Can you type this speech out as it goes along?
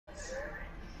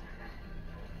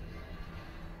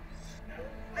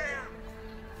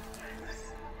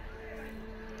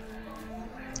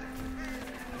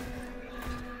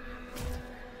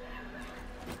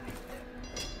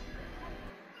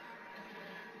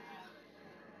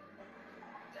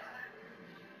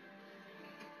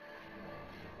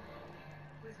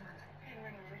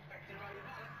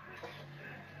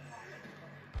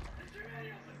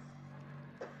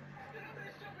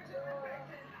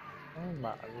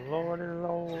My lordy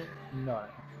lord. No.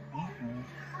 Mm-mm.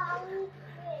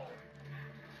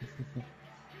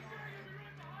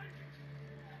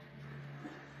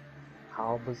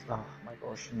 Albus. Oh my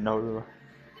gosh, no.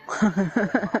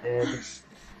 Dead.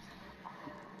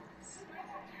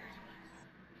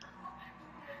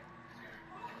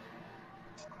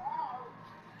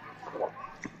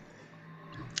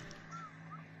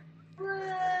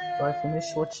 So I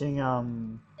finished watching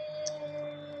what's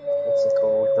it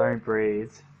called? Don't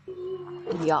Breathe.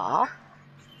 Yeah.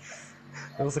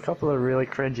 There was a couple of really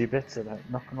cringy bits in it,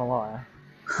 not gonna lie.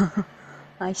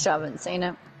 I still haven't seen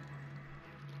it.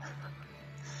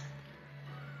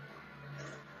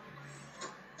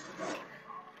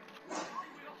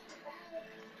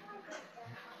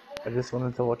 I just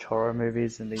wanted to watch horror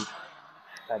movies and eat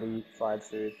fatty fried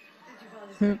food.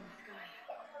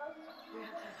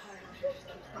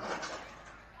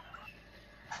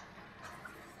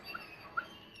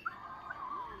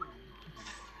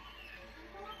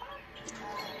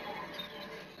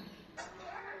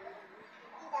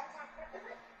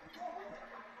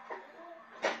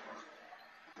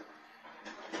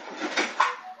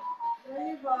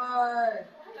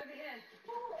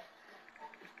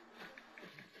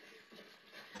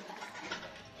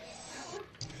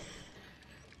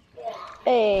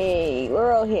 Hey,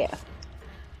 we're all here.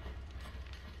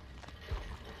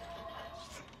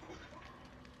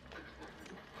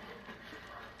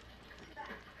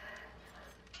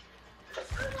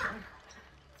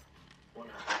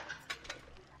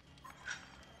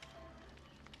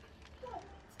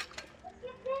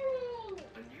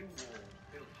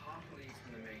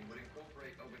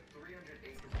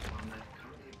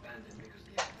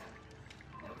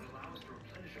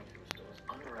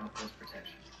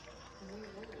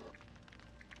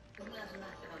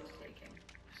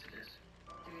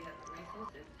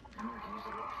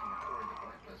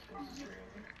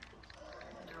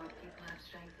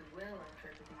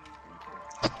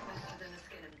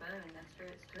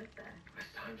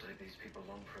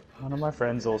 One of my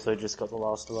friends also just got The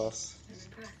Last of Us.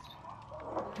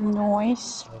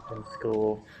 Nice. In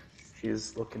school.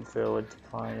 She's looking forward to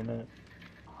playing it.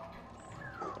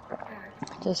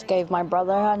 Just gave my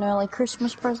brother an early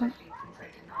Christmas present.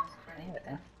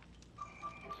 Yeah.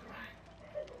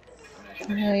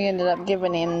 And he ended up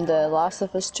giving him the Last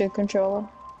of Us 2 controller.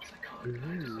 Ooh,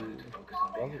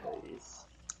 lovelies.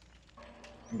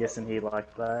 I'm guessing he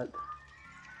liked that.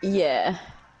 Yeah.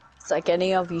 It's like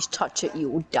any of you touch it, you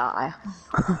will die.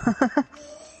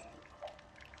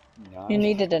 He Nice.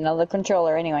 needed another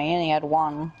controller anyway, he only had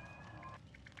one.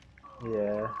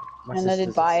 Yeah. My And I did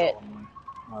sister's buy just it. on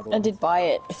another I one. did buy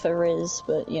it for Riz,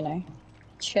 but you know,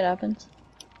 shit happens.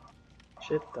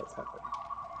 Shit, that's happened.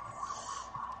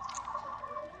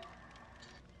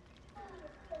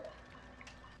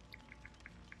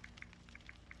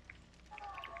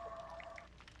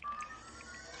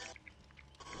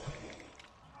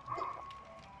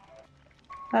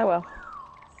 Oh well.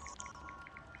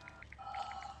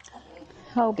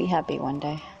 I'll be happy one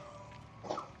day.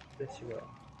 Yes, you will.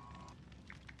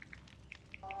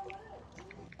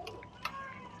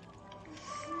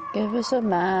 Give us a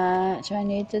match, I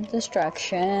need the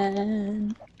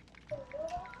distraction.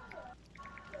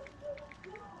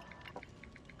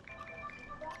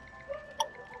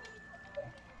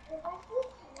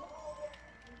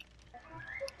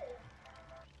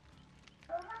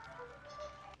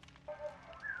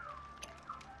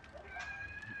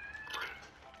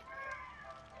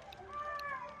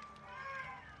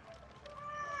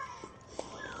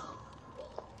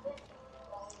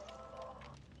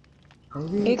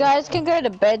 Maybe You guys can go to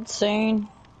bed soon.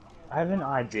 I have an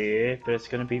idea, but it's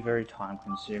going to be very time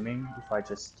consuming if I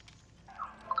just...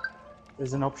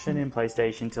 There's an option in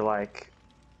PlayStation to like...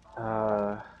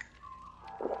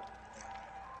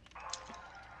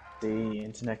 the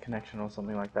internet connection or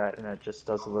something like that, and it just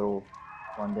does a little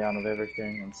rundown of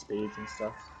everything and speeds and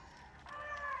stuff.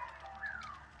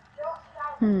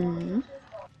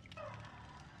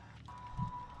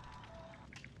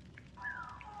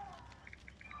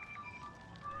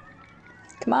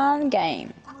 Come on,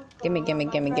 game. Gimme, gimme,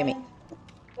 gimme, gimme. The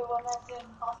one that's in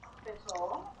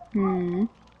hospital,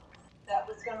 that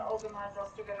was going to organise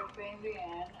us to go to Queen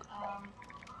Leanne.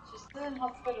 She's still in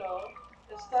hospital.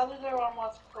 They started her on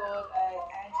what's called a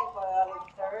antibiotic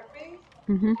therapy.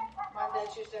 Monday,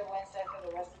 Tuesday, Wednesday for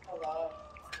the rest of her life.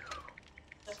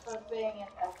 Just for being a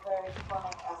very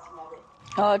chronic asthmatic.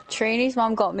 Oh, Trini's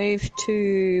mum got moved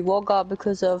to Wagga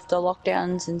because of the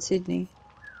lockdowns in Sydney.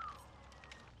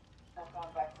 I've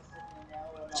gone back to Sydney now.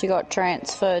 She got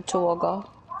transferred to Wagga.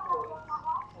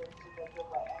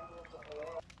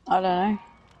 I don't know.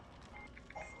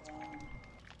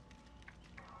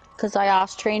 because I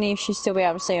asked Trini if she'd still be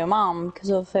able to see her mum because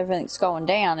of everything's going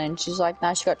down, and she's like,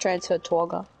 no, she got transferred to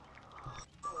Wagga.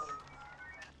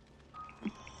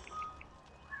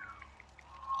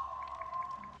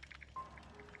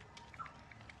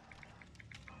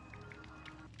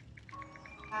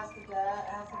 How's the dad?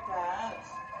 How's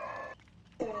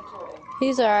the dad?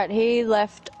 He's alright. He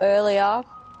left earlier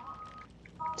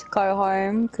to go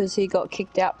home because he got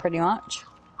kicked out pretty much.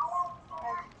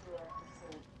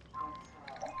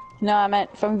 No, I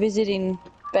meant from visiting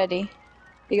Betty.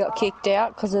 He got kicked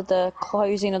out because of the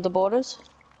closing of the borders.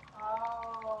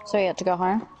 Oh. So he had to go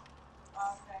home.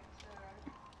 Okay,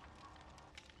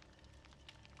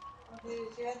 sure. Dude,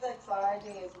 she has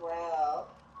anxiety as well.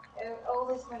 And all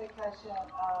this medication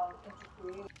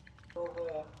interferes with all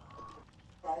the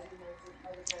anxiety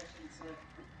medication.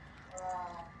 So,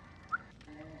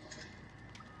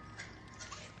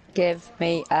 Give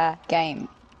me a game.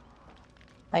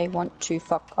 I want to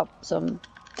fuck up some...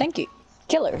 Thank you.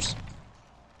 Killers.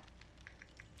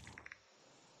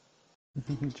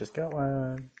 Just got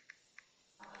one.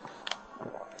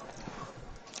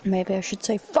 Maybe I should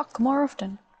say fuck more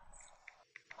often.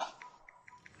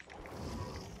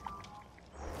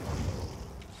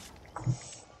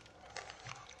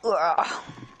 Ugh.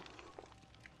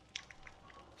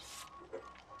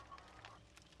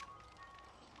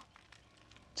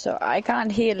 So I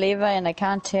can't hear Levi and I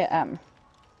can't hear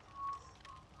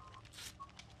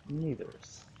Neither.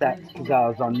 That's because I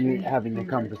was on mute having a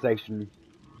conversation.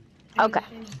 Okay.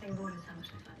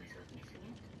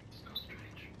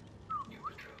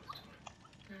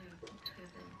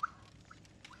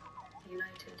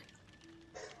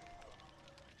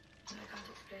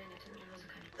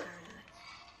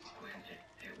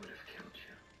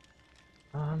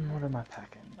 What am I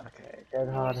packing? Okay, dead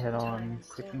hard, head on,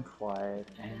 quick and quiet,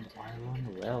 and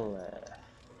iron well.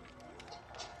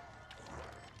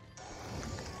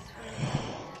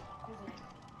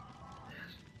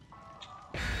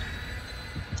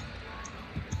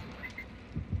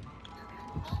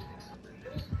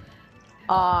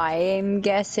 I'm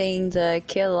guessing the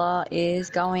killer is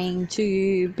going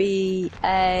to be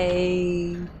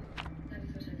a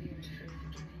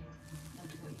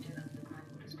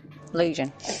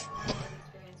Legion.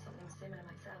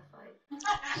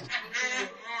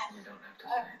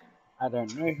 I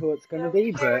don't know who it's going to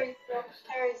be, but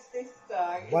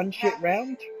one shit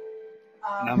round,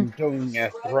 and I'm doing a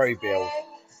throw build.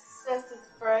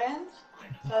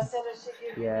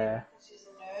 Yeah.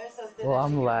 Well,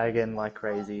 I'm lagging like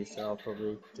crazy, so I'll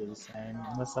probably do the same,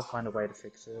 unless I find a way to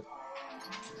fix it.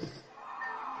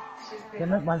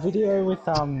 Damn it, my video with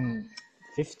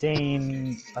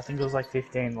 15, I think it was like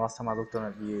 15 last time I looked on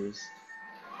it views,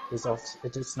 is off,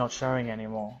 it's not showing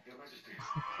anymore.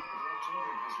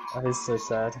 That is so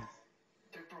sad.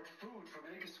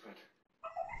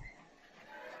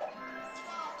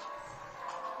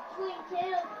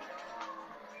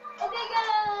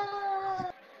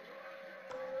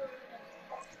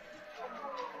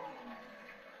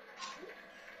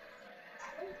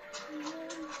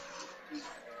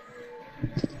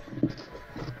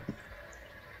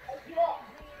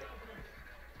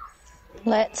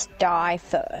 Let's die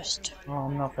first. Oh,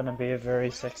 I'm not gonna be a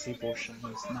very sexy portion of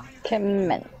this now.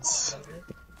 Commence.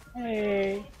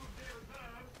 Hey!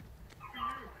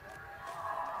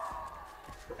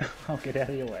 I'll get out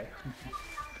of your way.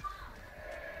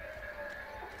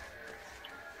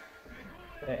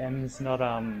 Em's not,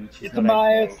 she's It's not a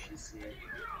Myers. she's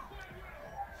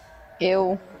here.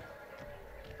 Ew.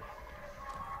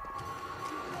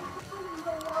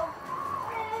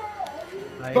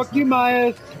 Fuck you,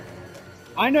 Myers.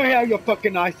 I know how your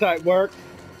fucking eyesight works.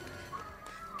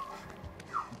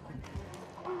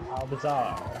 How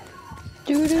bizarre.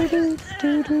 Do do do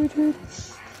do do do.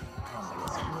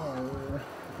 No.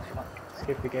 I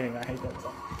keep forgetting I hate that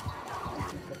song.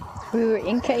 We were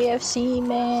in KFC,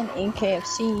 man. In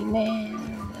KFC, man.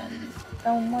 And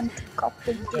don't want to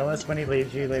copy. Tell us when he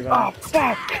leaves you, leave Oh,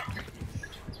 fuck!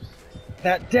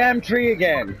 That damn tree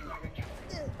again.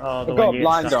 Oh, I got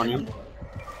blind on him.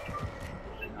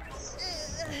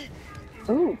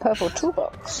 Ooh, purple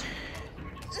toolbox.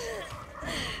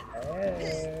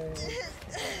 Hey.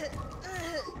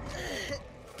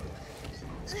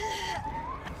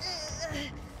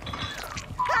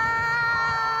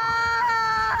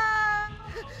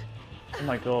 Oh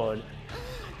my god.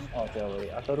 Oh,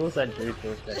 Joey. I thought it was that dude for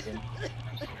a second.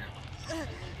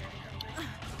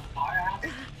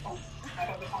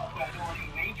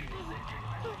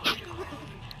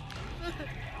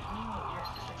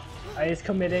 He's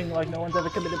committing like no one's ever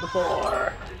committed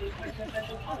before.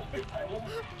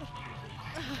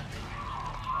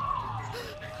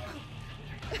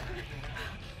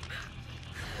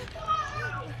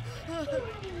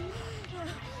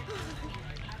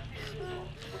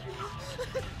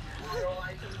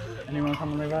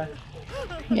 come on, Levi.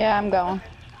 Yeah, I'm going.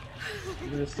 I'm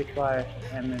gonna stick by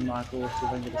Em and Michael, see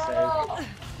if I can get a save.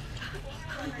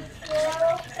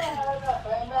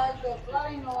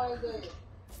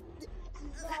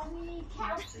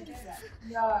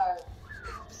 No,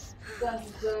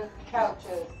 don't deserve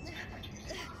couches.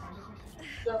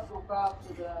 Don't look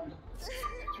after them.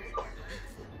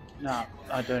 No,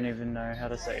 I don't even know how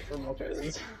to save from more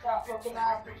persons. Stop looking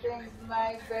after things,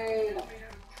 maybe.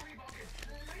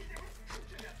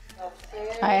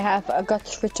 I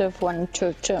got rid of one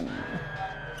totem.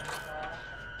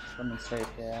 Someone save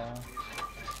here.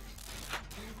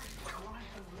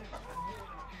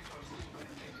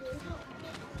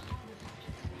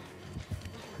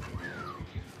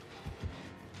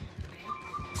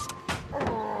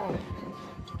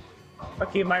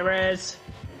 Fuck you, my res.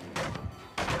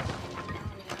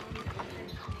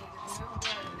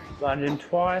 Blinded him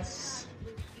twice.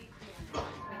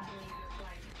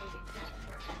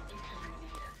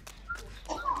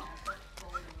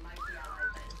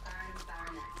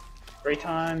 Three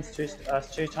times, two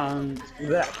times,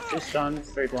 bleh, 2 stuns,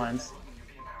 3 blinds.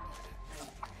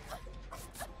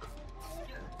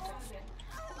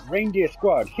 Reindeer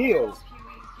squad, heal.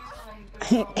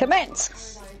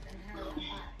 Commence!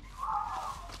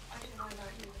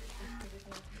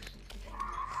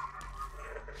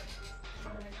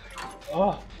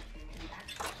 Oh!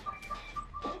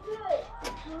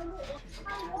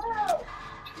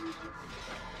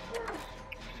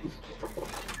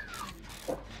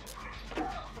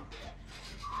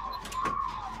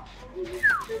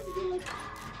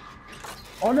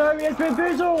 Oh no, he has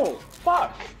bamboozle!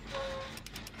 Fuck!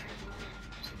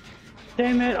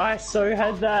 Damn it, I so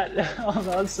had that. Oh,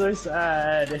 that's so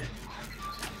sad.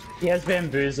 He has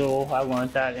bamboozle. I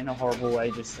learned that in a horrible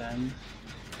way just then.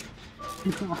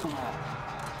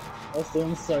 I was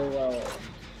doing so well.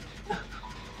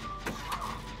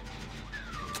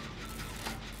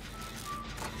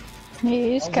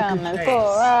 He's Oh, coming good for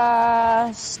face.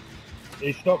 us.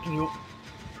 He's stalking you.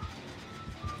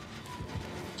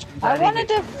 I wanted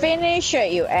to finish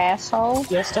it, you asshole.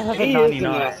 He has to have a He is an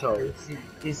 99. asshole.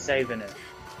 He's saving it.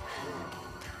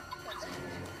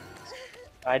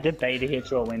 I had to bait a hit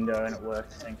through a window and it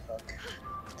worked, thank fuck.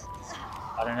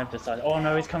 I don't have to start. Oh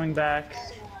no, he's coming back.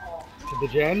 To the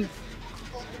gen.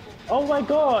 Oh my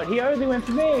god, he only went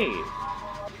for me!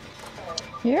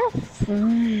 You're.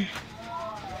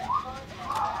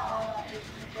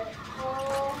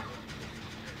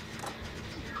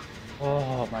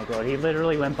 Oh my god, he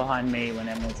literally went behind me when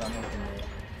Em was unlocking me.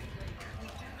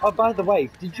 Oh, by the way,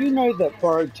 did you know that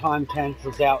borrowed time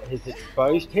cancels out his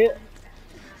exposed hit?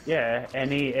 Yeah,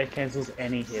 it cancels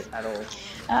any hit at all.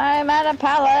 I'm at a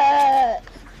pallet!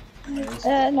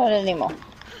 Not anymore.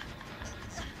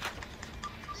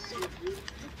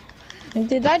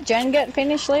 Did that gen get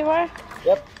finished, Levi?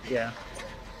 Yep. Yeah.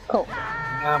 Cool.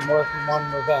 Now I'm working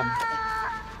one with them.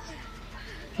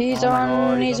 He's Oh my on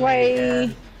God, he's his on me way.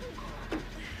 again.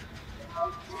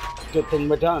 Good thing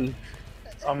we're done.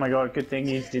 Oh my god, good thing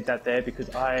you did that there because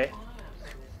I...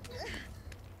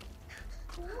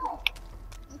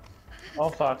 Oh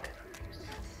fuck.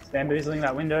 It's bamboozling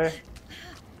that window.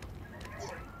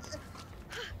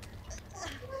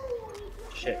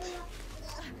 Shit.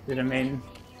 Didn't mean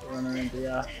to run into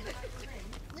you.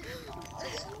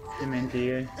 Didn't mean to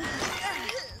you.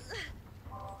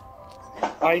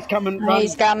 Oh, he's coming. Run.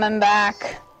 He's coming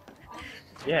back.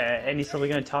 Yeah, and he's probably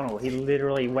gonna tunnel. He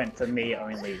literally went for me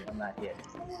only on that hit.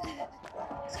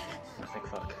 Like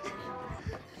fuck.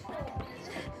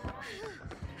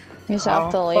 He's Oh,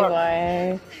 after fuck.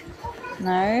 Levi.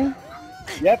 No?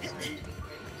 Yep.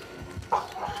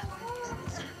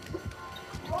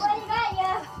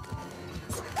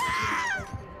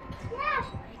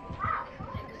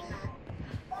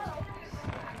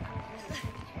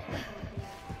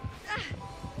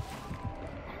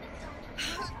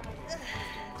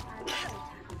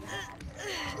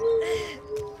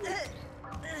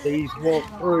 Please walk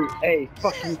through a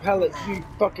fucking pallet, you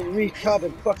fucking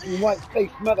retarded fucking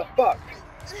white-faced motherfucker.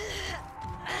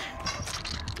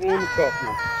 And it's off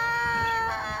now.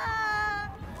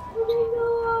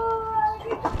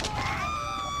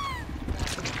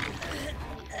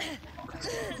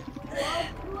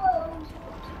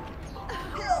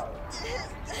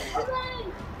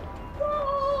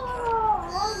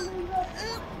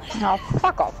 Oh,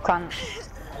 fuck off, cunt.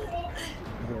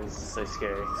 It was so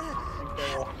scary.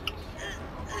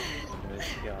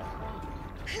 Yeah,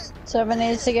 7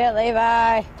 needs to get Levi.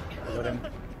 I got him.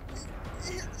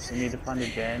 We need to find a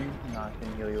gen. No, I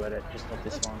can heal you at it. Just not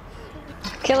this one.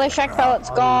 Killer Shack pellet's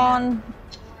oh, gone.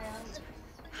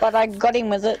 But I got him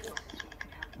with it.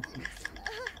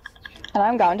 And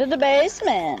I'm going to the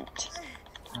basement.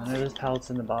 I know there's pallets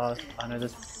in the bar. I know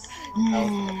there's pallets in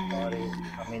the body.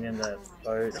 I mean, in the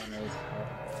boat. I know there's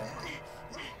pallets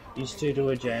there. Used to do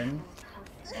a gen.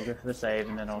 I'll go for the save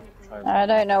and then I'll try. I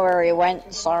don't know where he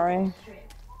went, sorry.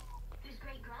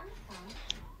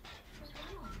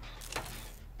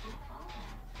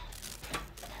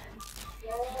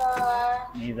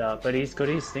 Neither, but he's got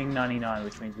his thing 99,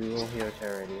 which means we will hear a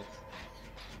terror radius.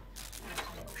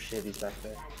 Oh shit, he's back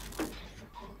there.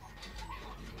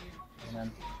 And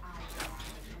then...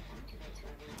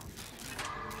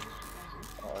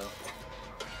 Uh-oh.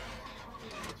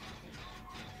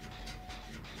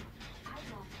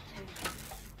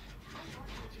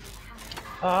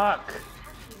 Fuck!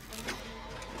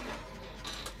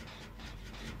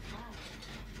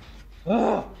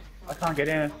 Oh, I can't get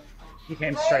in. He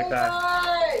came straight back.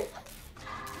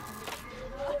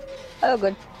 Oh,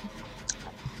 good.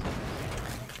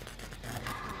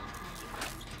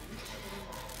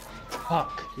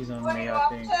 Fuck, he's on me, I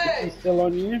think. He's still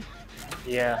on you?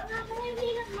 Yeah.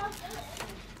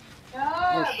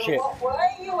 No, Oh, shit. What were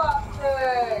you up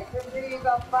to? You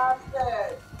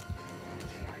bastard.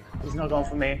 He's not going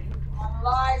for me. I'm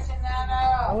lighting that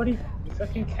up. How would he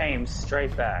fucking came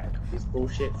straight back? His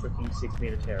bullshit freaking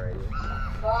 6-meter terror radius.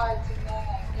 Lighting that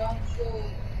up, don't shoot.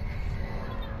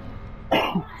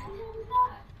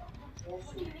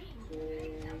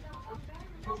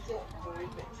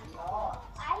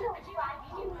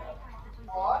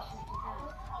 What?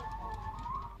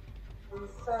 Who's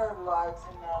third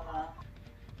lighting that up?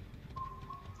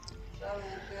 There we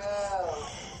go.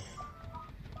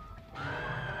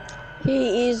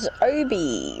 He is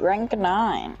Obi, rank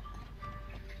 9.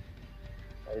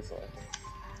 That is like...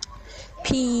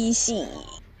 PC.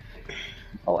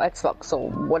 Or Xbox or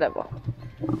whatever.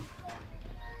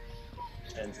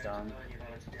 Gen's done.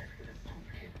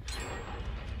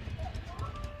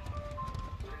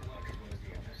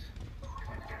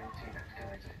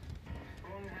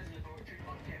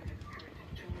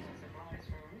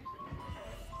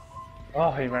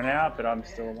 Oh, he ran out, but I'm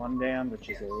still 1 down, which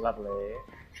is lovely.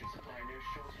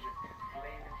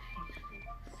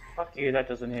 Fuck you, that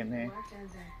doesn't hit me.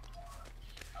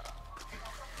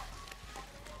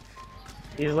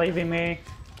 He's leaving me.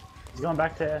 He's going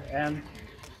back to M.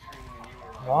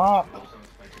 What?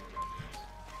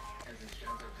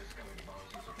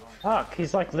 Fuck,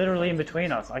 he's like literally in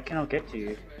between us. I cannot get to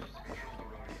you.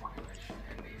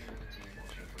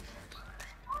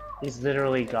 He's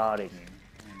literally guarding you.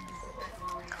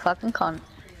 Fucking cunt.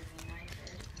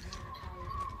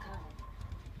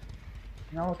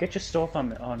 No, get your store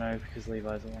thumb. Oh no, because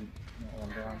Levi's not one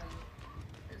down.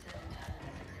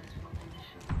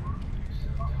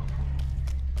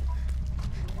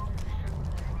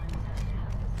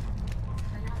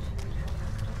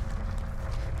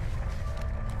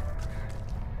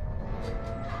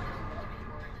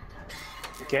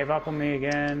 He gave up on me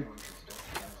again.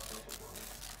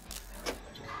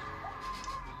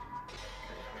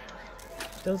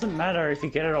 Doesn't matter if you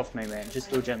get it off me, man.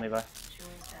 Just do it gently, bro.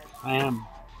 I am.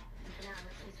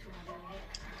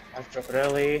 I'll drop it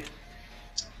early.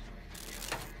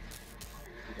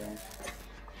 Go.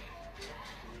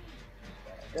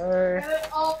 Get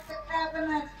it off the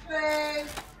cabinet,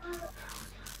 please.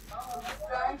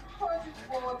 Don't put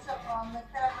water on the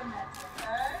cabinet,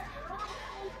 okay?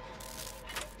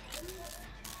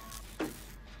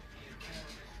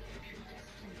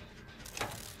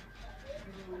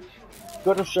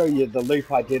 Gotta show you the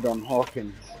loop I did on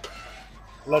Hawkins.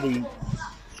 Bloody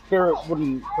Spirit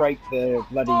wouldn't break the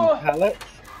bloody pallets.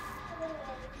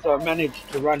 So I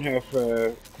managed to run her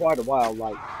for quite a while,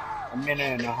 like a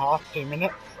minute and a half, 2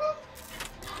 minutes.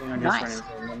 I'm just Nice. running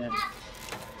for a minute.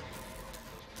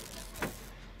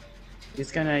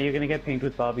 You're gonna get pinged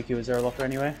with barbecue. Is there a locker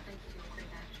anyway?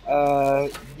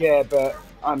 Yeah, but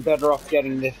I'm better off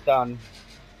getting this done.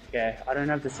 Okay, I don't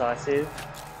have decisive.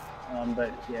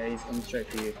 But yeah, he's coming straight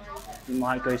for you. He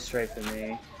might go straight for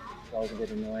me. That was a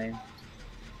bit annoying.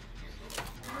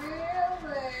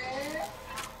 Really?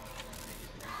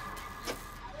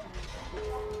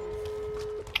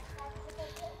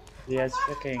 Yeah, it's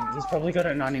fucking. He's probably got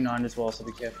it at 99 as well, so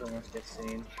be careful not to get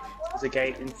seen. There's a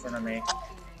gate in front of me.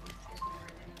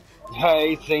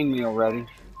 Hey, he's seen me already.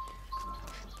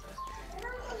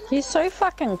 He's so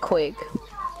fucking quick.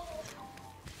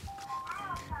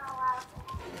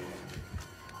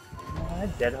 I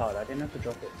had dead hard. I didn't have to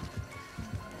drop it.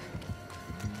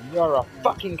 You're a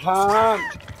fucking cunt!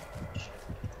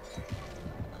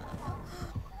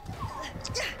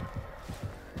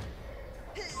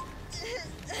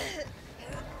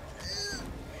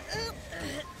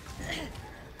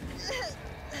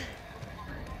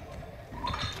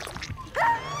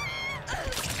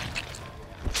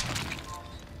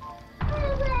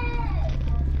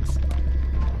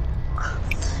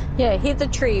 Yeah, hit the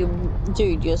tree,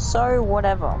 dude. You're so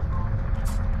whatever.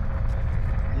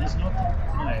 He's not.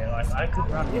 No, like I could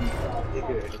run him pretty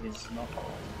good. He's not.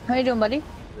 How you doing, buddy?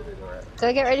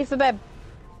 Go get ready for bed.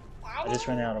 I just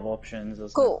ran out of options.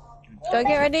 There's Cool. Go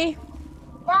get ready.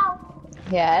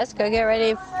 Yes, go get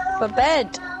ready for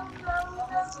bed.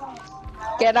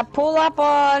 Get a pull up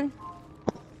on.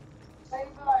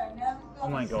 Oh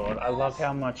my god, I love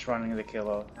how much running the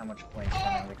killer, how much points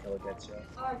running the killer gets you.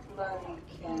 I bloody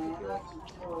can. I can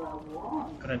do what I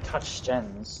want. Couldn't touch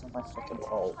gens on my fucking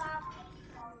fault.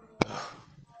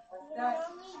 Don't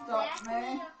stop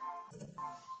me.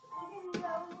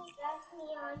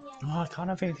 Oh, I can't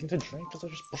have anything to drink because I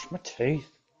just brushed my teeth.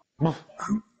 I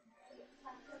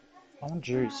want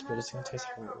juice, but it's gonna taste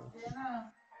horrible.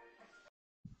 Dinner.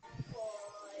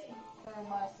 For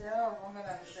myself, I'm gonna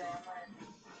have a sandwich.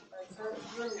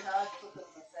 It's really hard to put them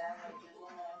in a sandwich, isn't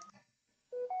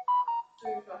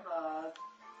it? Super hard.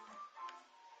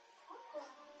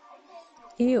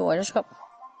 Ew, I just got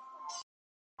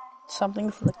something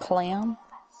for the clown.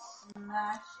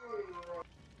 Smash you,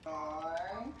 boy.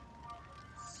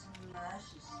 Smash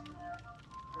you.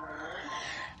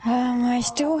 I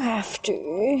still have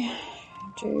to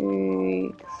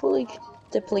fully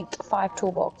deplete 5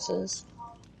 toolboxes.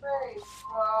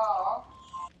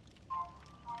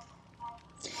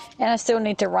 And I still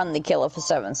need to run the killer for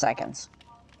 7 seconds.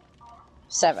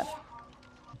 7.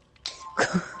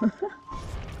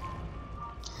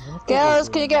 Girls,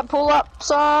 can you get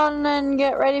pull-ups on and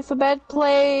get ready for bed,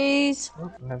 please?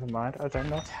 Oh, never mind, I do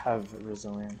not have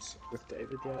resilience with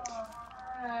David yet.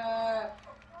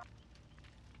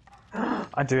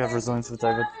 I do have resilience with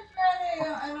David.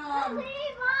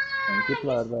 Thank you,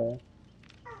 Bloodbear.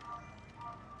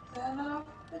 Turn off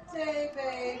the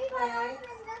TV, please.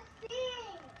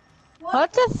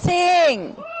 What's a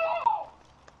thing?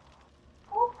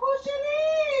 Oh, push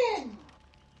it in!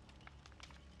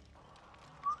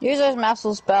 Use those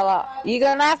muscles, Bella. You're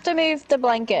gonna have to move the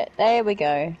blanket. There we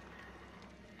go.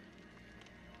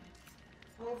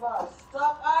 Levi,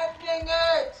 stop opening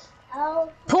it!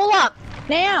 Pull up!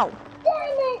 Now!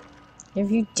 Damn it!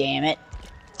 If you damn it.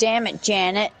 Damn it,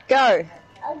 Janet. Go!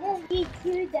 I'll just eat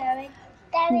you, damn it.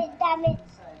 Damn it, damn it.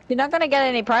 You're not gonna get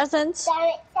any presents. Damn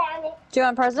it, damn it. Do you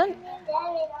want a present?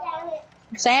 Damn it, damn it.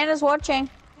 Santa's watching.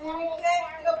 Take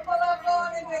your pull-up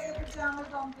on and get your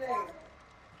pajamas on, please.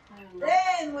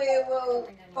 Then we will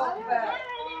talk about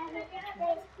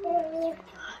it.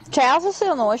 Towels are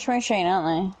still in the washing machine, aren't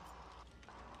they?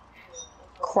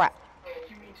 Crap.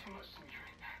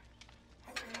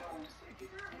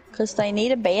 Because they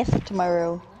need a bath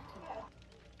tomorrow.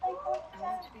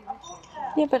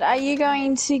 Yeah, but are you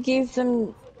going to give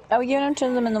them... Are we giving them to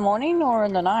them in the morning or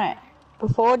in the night?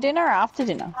 Before dinner or after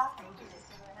dinner?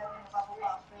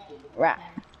 Right.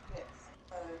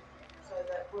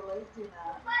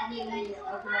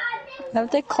 Have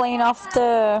to clean off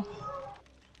the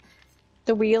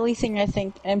wheelie thing, I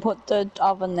think, and put the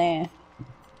oven there.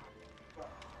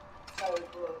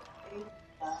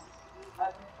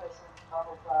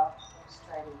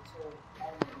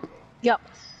 Yep.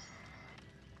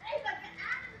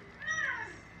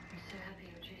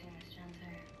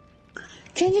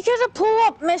 Can you get a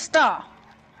pull-up, mister? I'm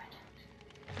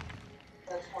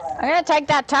gonna take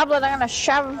that tablet, I'm gonna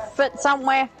shove it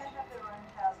somewhere.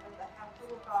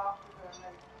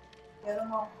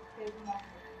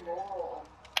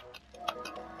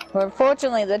 Well,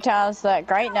 unfortunately, the towels that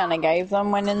Great Nana gave them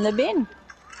went in the bin.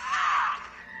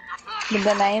 With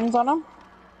the names on them.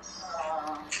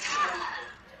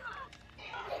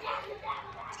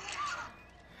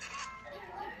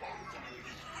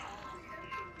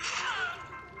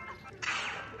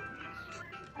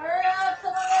 Hurry up,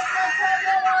 someone let my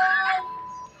tablet on!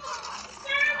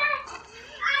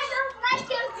 I don't like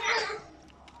it.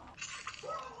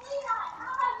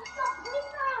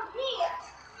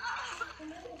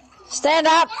 Stand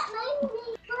up.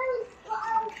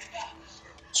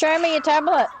 Show me your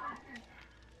tablet.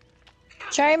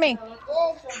 Show me.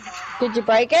 Did you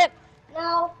break it?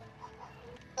 No.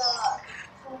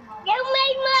 You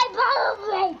made my bottle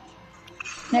break.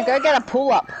 Now go get a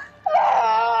pull-up.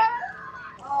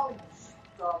 Oh,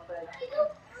 stop it.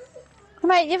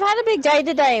 Mate, you've had a big day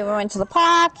today. We went to the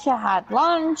park, you had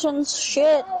lunch and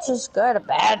shit. Just go to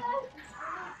bed.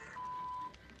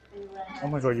 Oh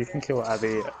my god, you can kill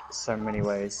Abby so many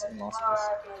ways in Last of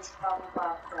Us.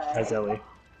 As Ellie.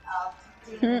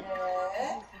 Dinner.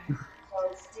 So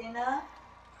it's dinner,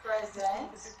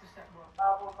 present,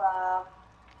 bubble bath,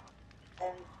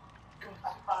 and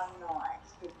a fun night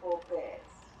before bed.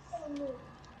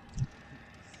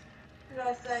 Did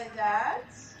I say that?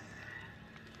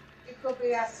 It could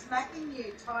be us smacking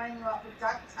you, tying you up with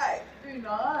duct tape. Who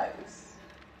knows?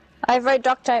 I vote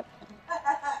duct tape.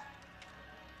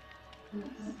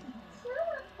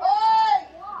 Oi!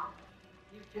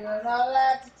 You're not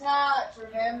allowed to touch,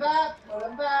 remember? Put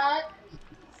them back.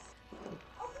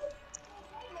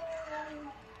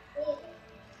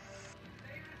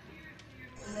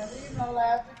 Remember, you're not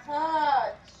allowed to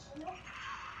touch.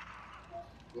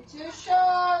 You're too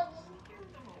short.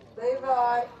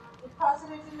 Levi, you pass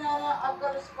it into Nana. I've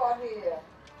got a spot here.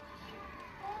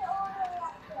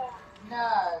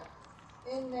 No.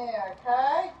 In there,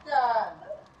 okay? Done.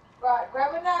 Right,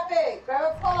 grab a nappy.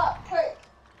 Grab a pull-up, quick.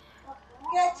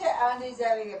 Get your undies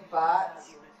out of your butt.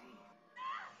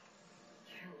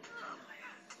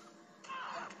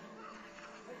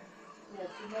 Yes,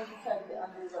 you need to take the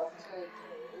undies off too.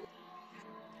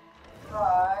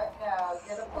 Right, now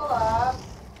get a pull-up.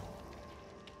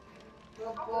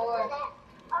 Good boy.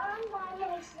 I'm by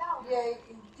myself. Yeah,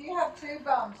 do you have two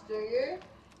bums, do you?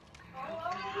 I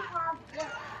only have one.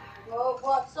 Well,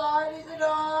 what side is it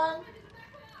on?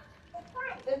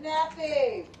 The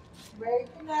nappy. Ready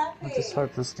for nappy. I just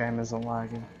hope this game isn't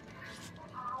lagging.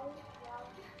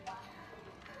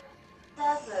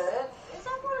 Does it? Is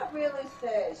that what it really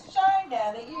says? Show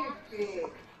Nana, you big.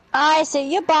 I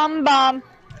see your bum bum.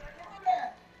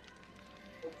 Yeah.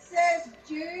 It says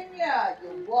Junior,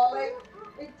 you wallet.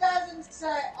 It doesn't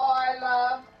say I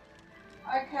love.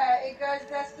 Okay, it goes,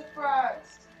 that's the front.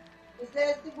 Because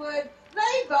there's the word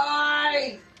Levi.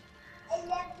 I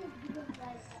love to do it.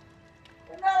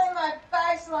 But not in my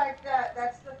face like that.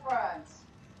 That's the front.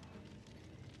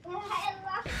 I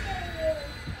love to.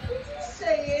 Did you see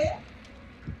it?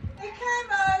 He came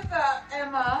over,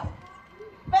 Emma,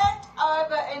 bent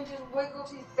over and just wiggled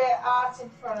his bare ass in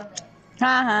front of me.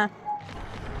 Haha. That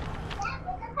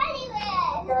was a funny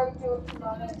one. Go do it to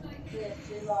Mum. Yes,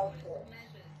 she likes it.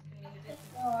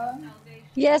 Go on.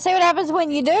 Yeah, see what happens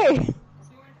when you do. Right. Now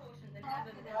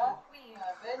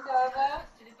bend over.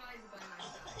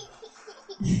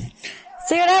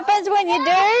 See what happens when you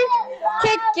do?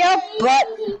 Kick your butt.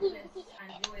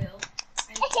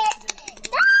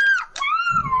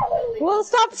 Well,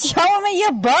 stop showing me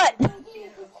your butt.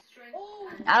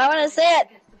 I don't want to see it.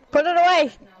 Put it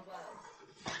away.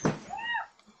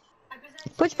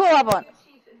 Put your pull up on.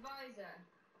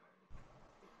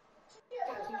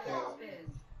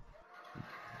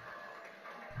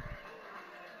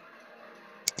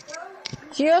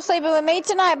 So you're sleeping with me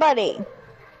tonight, buddy? Yay!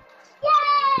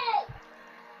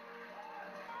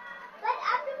 But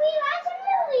after we watch a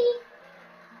movie.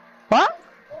 What?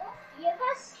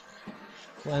 Yes.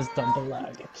 Please don't be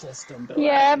lagging. Please don't be lagging.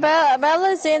 Yeah,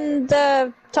 Bella's in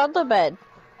the toddler bed.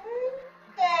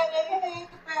 Dad, anything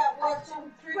about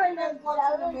watching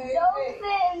the movie?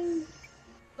 Dolphins.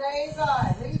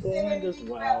 Levi, who said Going as anything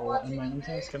about well, and watching my the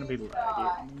internet's gonna movie be tonight?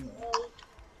 laggy.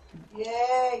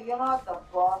 Yeah, you're not the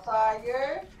boss, are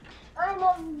you? I'm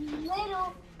a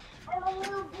little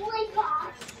boy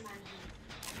boss.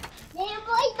 Little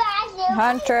boy boss. Little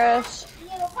Huntress.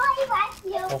 Little boy boss.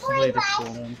 Little Possibly boy this boss.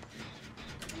 morning.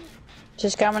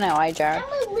 She's coming our way, Jared.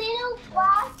 I'm a little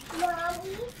boss,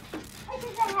 mommy.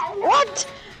 Because I have no. What?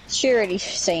 She already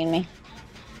seen me.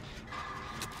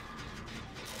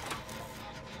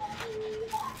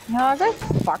 No, go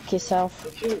fuck yourself.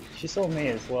 She saw me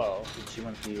as well, but she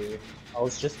went to you. I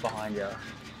was just behind you.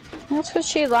 That's because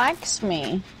she likes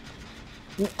me.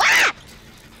 Ah!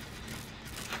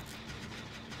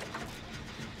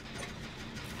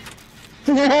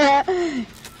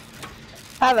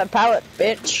 Have a pallet,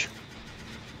 bitch.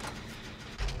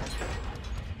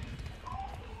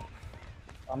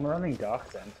 I'm running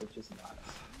Dark Sense, which is nice.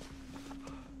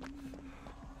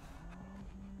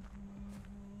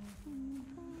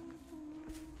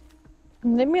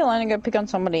 Leave me alone and go pick on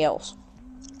somebody else.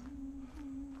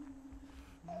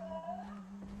 I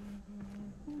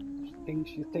think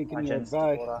she's taking My your Jen's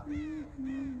advice. daughter.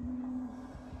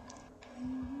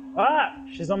 Ah!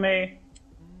 She's on me!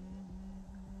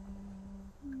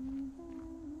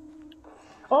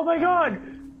 Oh my god!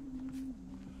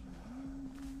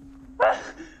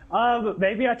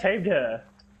 Maybe I tamed her.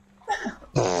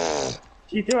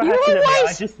 She threw a You hatchet at me, I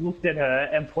always- just looked at her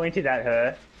and pointed at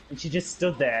her, and she just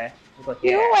stood there. I was like,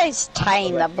 You yeah. always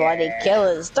tame the bloody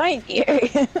killers, don't you?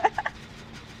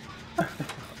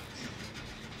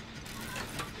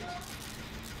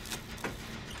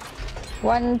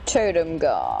 One totem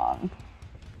gone.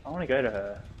 I want to go to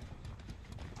her.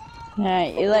 Yeah,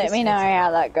 you let me know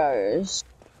how that goes.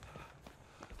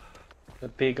 The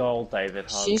big old David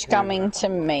hug. She's coming to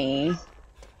me.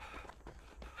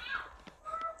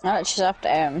 Oh, she's after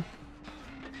him.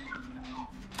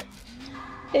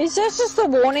 Is this just a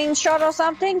warning shot or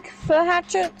something for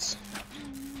hatchets?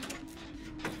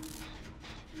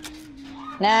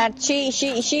 Nah, she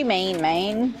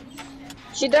mean.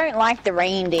 She don't like the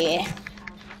reindeer.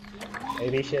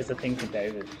 Maybe she has a thing for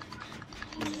David.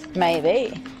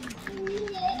 Maybe.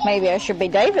 Maybe I should be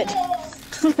David.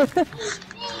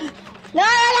 No,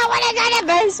 I don't want to go to the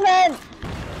basement!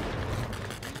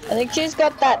 I think she's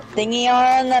got that thingy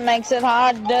on that makes it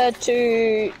harder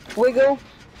to wiggle.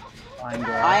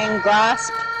 Iron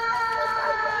grasp.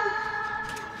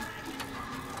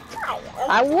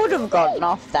 I would have gotten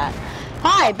off that.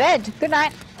 Hi, bed. Good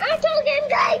night. I'm talking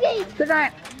baby. Good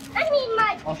night. I mean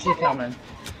my. Oh, she's coming.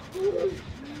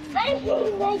 I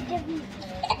mean my W.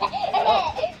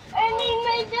 I mean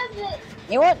my W.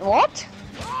 You want what?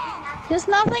 There's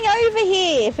nothing over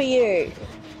here for you.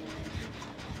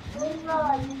 She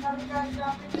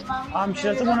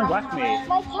doesn't want to whack me.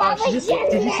 Oh, she just,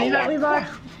 did you see that, Levi?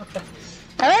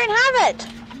 I don't have it.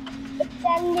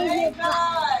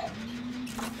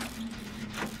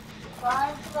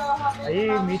 Are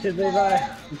you muted, Levi?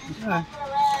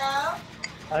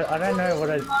 I don't know what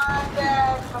I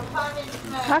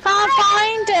can't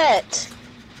find it.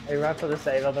 Are you right for the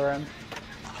save other end?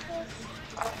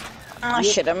 Oh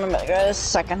shit, I'm gonna go a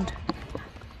second.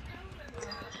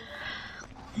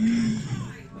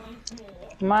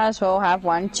 Might as well have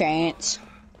one chance.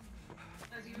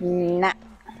 Nah.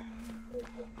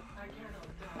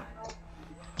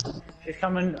 She's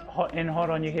coming hot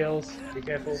on your heels. Be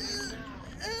careful.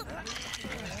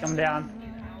 She's coming down.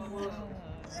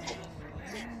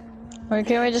 Or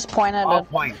can we just point at I'll it?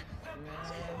 point.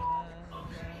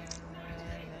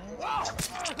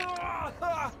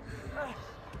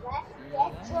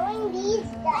 Let's join these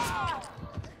guys.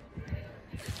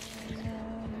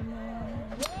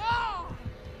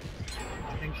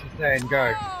 I think she's saying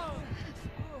go.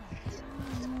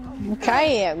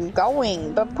 Okay, I'm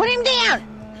going, but put him down!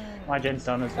 My gen's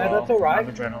done as No, well. that's alright. I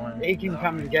have adrenaline. He can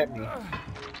come and get me.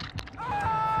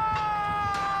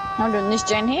 I'm doing this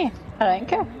gen here. I don't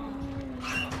care.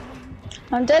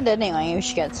 I'm dead anyway if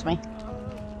she gets me.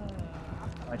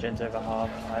 My gen's over half.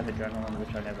 I have adrenaline,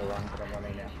 which I never run, but I'm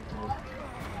running now.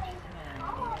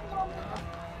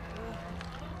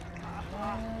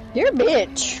 You're a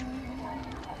bitch.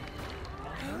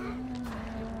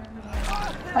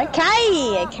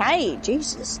 Okay,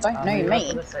 Jesus, don't know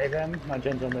me. Save him. My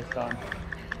gen's almost done.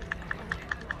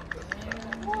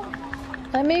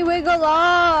 Let me wiggle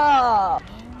up.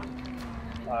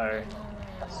 Oh, I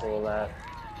saw that.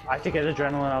 I have to get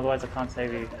adrenaline, otherwise I can't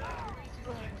save you.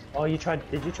 Oh, you tried?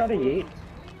 Did you try to yeet?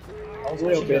 I was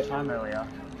watching your time earlier.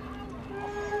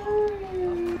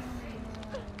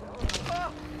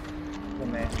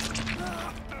 Come here.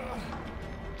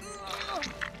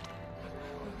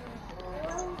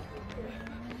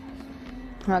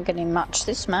 Not getting much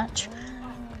this match.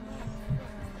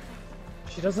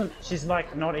 She doesn't. She's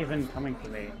like not even coming for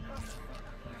me.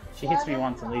 She hits me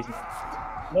once and leaves me.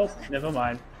 Nope, never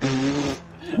mind.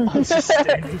 I'm just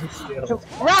standing still.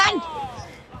 Run!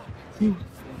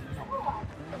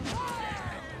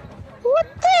 What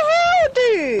the hell,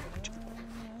 dude?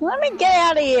 Let me get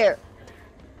out of here.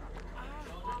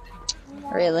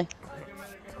 Really?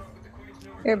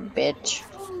 You're a bitch.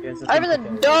 Open the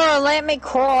door and let me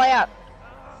crawl out.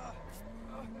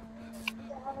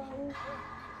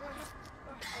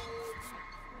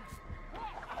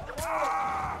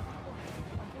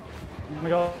 Oh my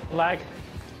god, lag.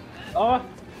 Oh!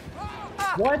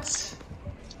 What?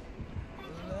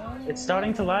 It's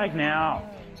starting to lag now.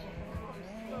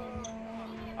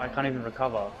 I can't even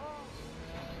recover.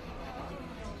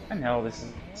 And hell, this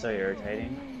is so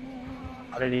irritating.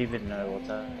 I don't even know what's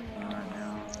happening right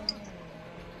now.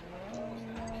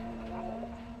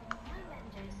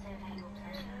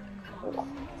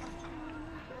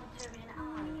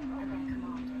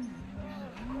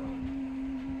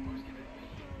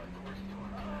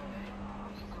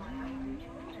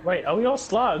 Wait, are we all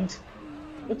slugged?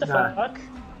 What the No. fuck?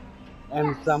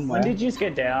 And somewhere. When did you just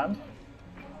get down?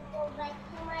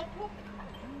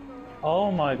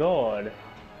 Oh my god.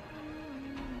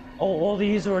 Oh, all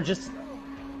these were just...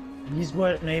 These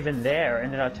weren't even there,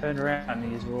 and then I turned around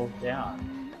and these were all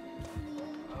down.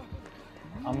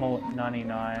 I'm all at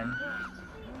 99.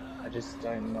 I just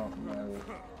don't know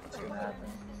what's gonna happen.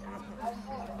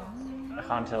 I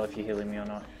can't tell if you're healing me or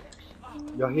not.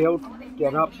 You're healed.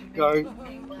 Get up. Go.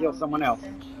 Heal someone else.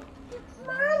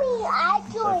 Mommy, I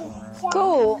joined.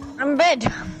 Cool, I'm in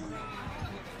bed.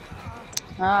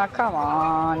 Ah, come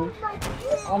on.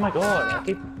 Oh my god, I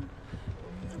keep...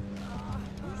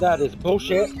 That is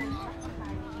bullshit.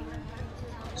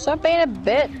 Stop being a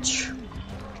bitch.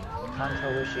 can't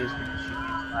tell where she is because she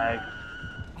keeps lag.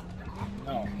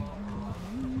 No.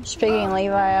 Just picking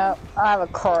Levi up. I have a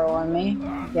coral on me.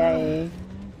 Yay.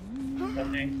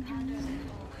 Nothing.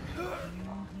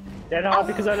 Dead hard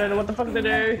because I don't know what the fuck to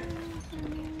do.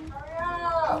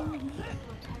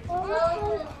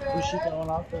 Who's she going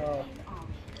after?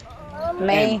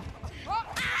 Me.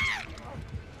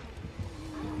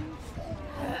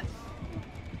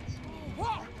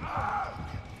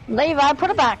 Levi, put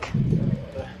it back.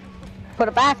 Put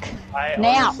it back.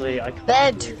 Now. Honestly, I can't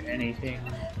Bed. do anything.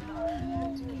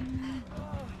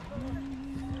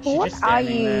 What are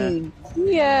you?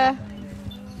 Yeah.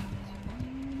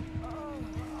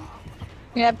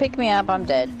 Yeah, pick me up. I'm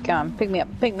dead. Come on, pick me up.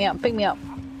 Pick me up. Pick me up.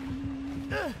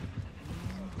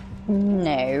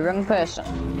 No, wrong person.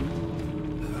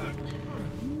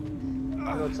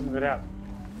 I got some good out.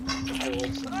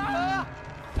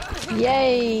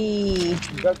 Yay!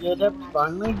 You got your depth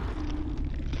finally?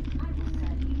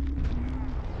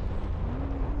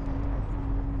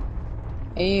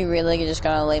 Are you really just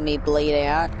gonna let me bleed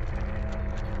out?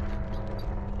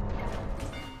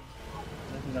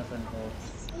 Nothing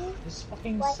else. This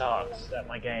fucking sucks that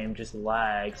my game just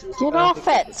lags. Get off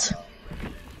it!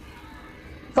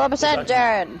 4%,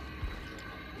 Jared!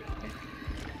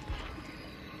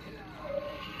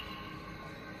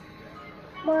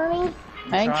 Mommy,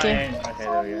 Thank you. Okay,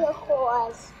 there we go.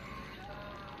 cause.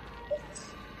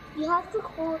 You have to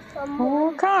call someone.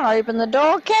 Oh, can't open the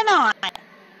door, can I?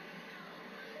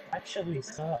 Actually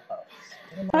sucks. What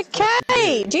am I supposed to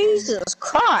Okay, do? Jesus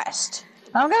Christ.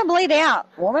 I'm gonna bleed out,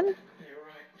 woman.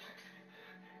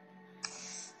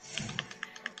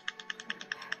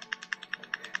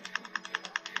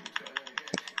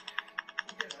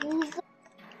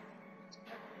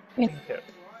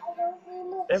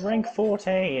 They're rank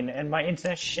 14 and my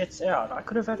internet shits out. I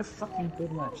could have had a fucking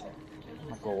good match there. Oh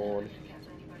my god.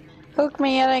 Hook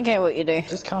me, I don't care what you do.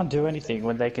 Just can't do anything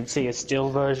when they can see a still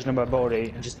version of my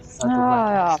body and just decide to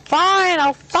Oh, fine,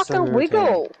 I'll fucking So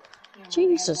wiggle.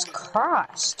 Jesus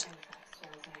Christ.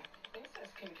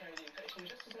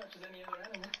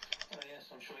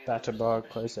 Batterbug,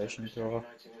 PlayStation 4.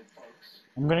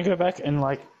 I'm gonna go back and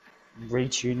like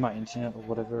retune my internet or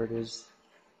whatever it is.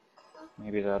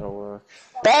 Maybe that'll work.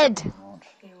 Bed! Not.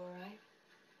 You alright?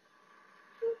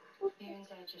 You and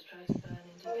Dad just tried to burn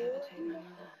and decapitate my mother.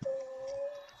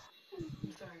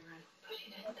 I'm sorry, Ren, but she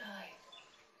didn't die.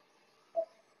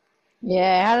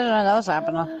 Yeah, how did I know that was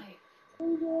happening?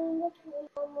 You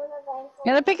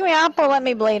gonna pick me up or let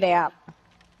me bleed out?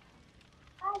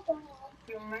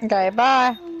 Okay, bye.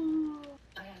 I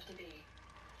have to be.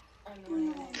 I'm the one who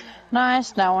made her.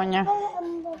 Nice knowing you. I did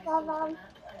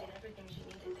everything she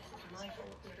needed. This is my fault.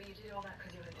 Yeah, but you did all that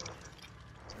because you were doing it.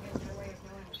 You have no way of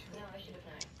knowing what she was. No, I should have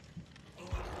known. And you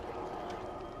used to lie.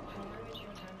 From the moment you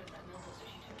returned with that novel, so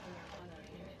she took from your father, I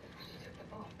knew it. She took the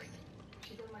box.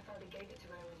 She said my father gave it to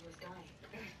her when he was dying.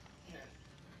 No.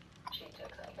 She took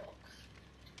that box.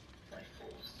 By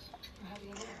force. How do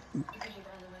you know? Because your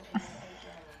brother went in with 8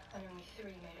 leather, and only 3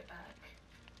 made it back.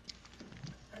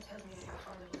 That tells me that your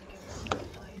father was a good man to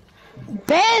fight.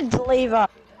 Bed, Levi!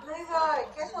 Levi,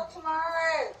 guess what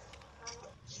tomorrow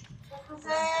is?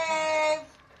 Dave!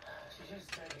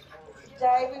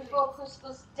 Day before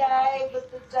Christmas Day,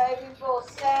 but the day before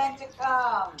Santa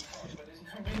comes.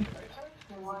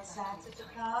 You want Santa to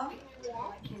come?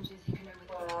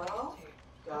 Well,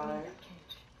 go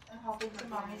and hop into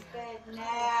Mummy's bed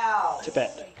now. To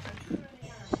bed.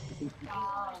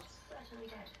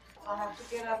 I have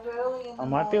to get up early in the I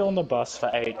might be on the bus for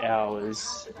 8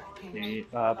 hours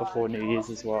before New Year's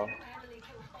as well.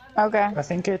 Okay. I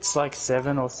think it's like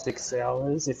 7 or 6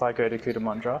 hours if I go to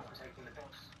Cootamundra.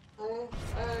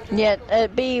 Yeah,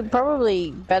 it'd be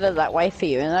probably better that way for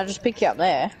you, and I'll just pick you up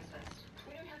there.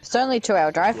 It's only a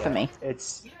 2-hour drive for me.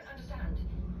 It's...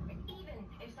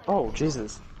 Oh,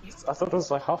 Jesus. I thought it was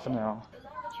like half an hour.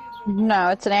 No,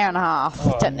 it's an hour and a half,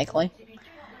 Oh. technically.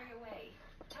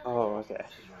 Oh, okay.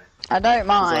 I don't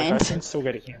Like, I mind. can still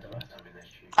get a camera.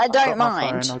 I I've got don't my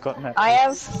mind. phone, I've got Netflix. I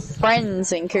have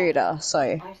friends in Kuta, so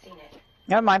I I've seen it.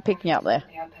 don't mind picking you up there.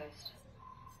 The outpost.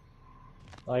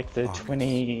 Like the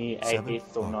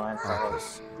 28th or 9th.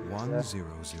 Arcus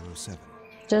 1007.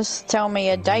 Just tell me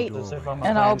a date, So if I'm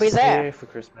and I'll be here there. for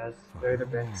Christmas. Go to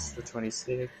Bex the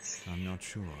 26th, I'm not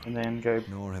sure. and then go.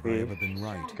 Nor have I ever been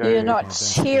right. Go You're to not my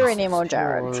best here guesses. anymore,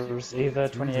 Jared. Or either Through the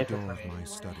 28th door or of 28th. my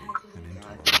study and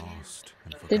into a lost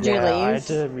and Did you Yeah, I had leave?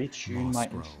 to retune my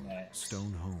moss-grown internet.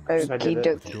 stone homes. I did Okie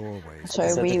it. dokie. Doorways So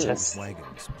Is that we- the test?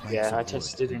 wagons, planks Yeah, I of wood,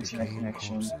 tested internet decaying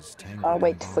connection. corpses tangled I'll in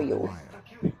wait for barbed you. wire.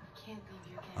 Can't believe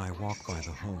you I walk by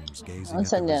the homes, gazing I'll at the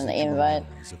send in the residual invite.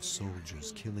 memories of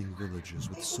soldiers killing villagers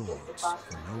with swords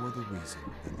for no other reason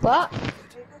than the What? thrill of it.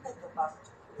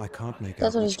 I can't make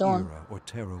That's out what he's which doing. era or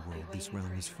terror world this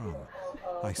realm is from.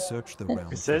 I search the It realm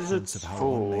for says hints it's of how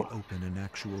one may full. open an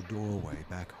actual doorway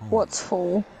back home. What's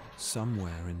full?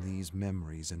 Somewhere in these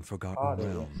memories and forgotten Party.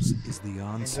 realms is the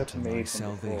answer that's to me my from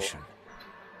before. salvation.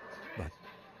 But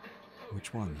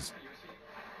which ones?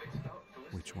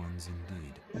 Which ones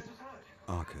indeed?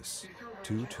 Arcus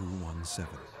 2217.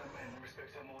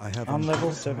 I have I'm level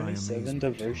uncovered to my 77, amazement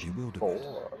and devotion bewilderment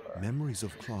 4. memories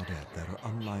of Claudette that are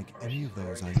unlike any of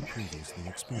those I've previously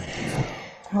experienced.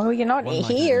 Well, you're not One might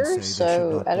even say here, they should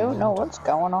so not I don't know belong to what's her,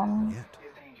 going on. Yet,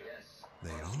 they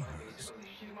are hers.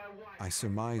 I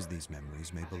surmise these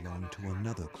memories may belong to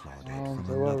another Claudette Oh, from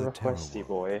do a another terror requesty world,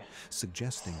 boy.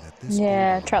 suggesting that this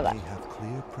Yeah, older try may that. have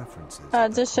clear preferences. Oh, it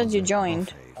at the just said you cosmic joined.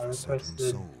 buffet I for certain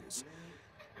requested. souls.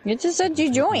 You just said It you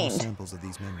will take more joined. samples of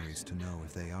these memories to know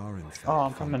if they are in fact Oh,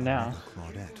 I'm from coming now.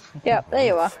 another Claudette. Yep, there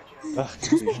you are. Ugh,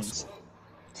 confusions.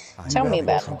 I Tell me have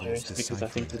about trouble it. Because I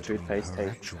think the deciphering between toothpaste her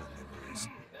tastes. actual memories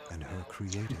and her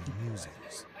creative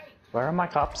musings. Where are my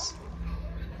cups?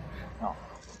 Oh,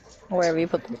 Wherever you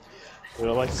put them. there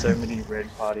are like so many red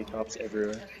party cups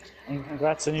everywhere. And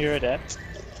congrats on your adept.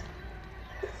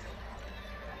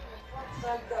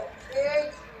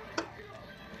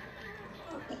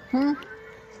 Hmm?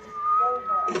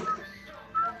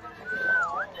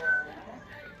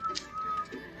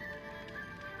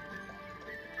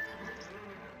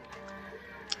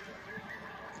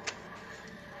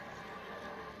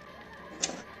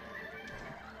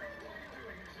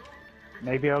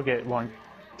 Maybe I'll get one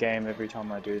game every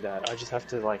time I do that. I just have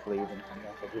to like leave and come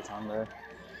back every time though.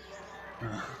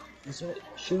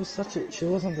 She was such a. She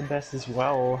wasn't the best as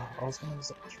well. I was gonna be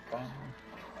such a fan.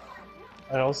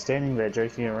 I was standing there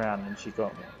joking around and she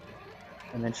got me.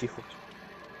 And then she hooked me.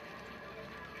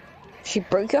 She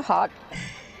broke your heart.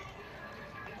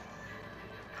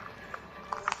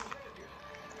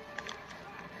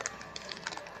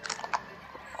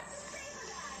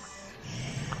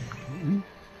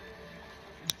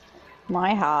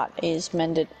 My heart is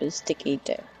mended with sticky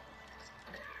tape.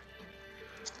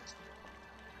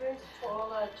 Who's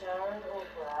taller, Jared or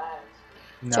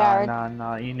Brad? Jared.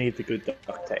 Nah, you need the good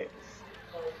duct tape.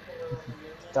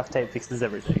 Duct tape fixes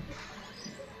everything.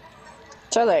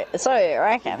 So it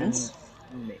reckons.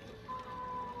 Me.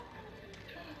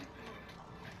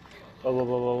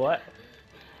 What?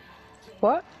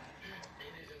 What?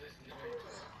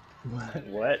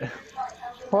 What?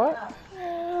 What?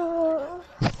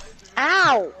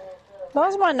 Ow! That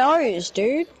was my nose,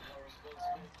 dude.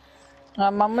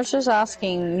 Mum was just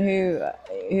asking who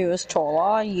was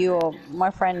taller, you or my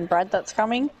friend Brad that's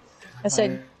coming. I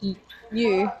said, you.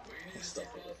 You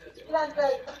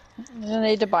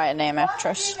need to buy a name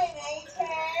actress.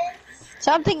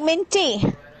 Something minty.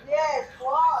 Yes,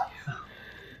 what?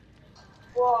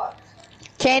 What?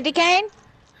 Candy cane?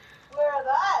 Where are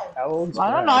they? How old's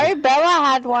I don't Brad? know. Bella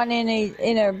had one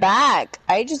in her bag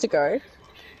ages ago.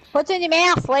 What's in your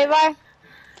mouth, Levi?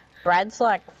 Brad's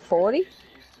like 40.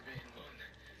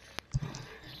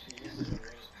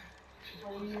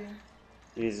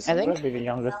 Jesus, I I'm think. gonna be the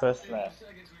youngest person there.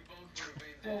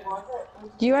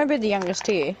 You won't be the youngest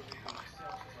here.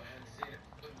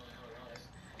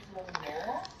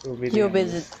 You'll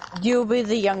be You'll be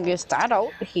the youngest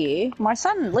adult here. My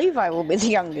son Levi will be the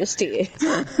youngest here.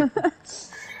 Well,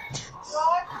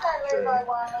 I say Levi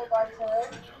 1, Levi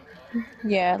 2.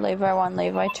 Yeah, Levi 1,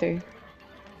 Levi 2.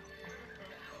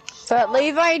 But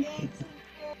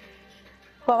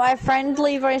my friend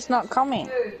Levi's not coming.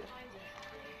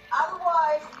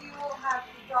 Otherwise, you will have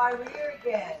diarrhea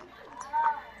again.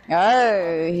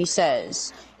 Oh, he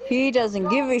says. He doesn't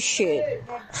give a shit.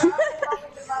 Then try to come into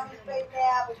Mummy's bed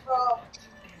now before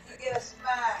you get a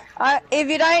smack. If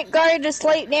you don't go to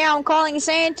sleep now, I'm calling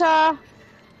Santa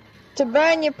to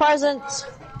burn your presents.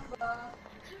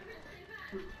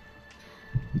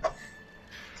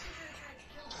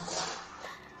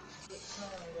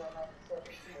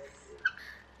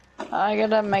 I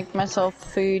gotta make myself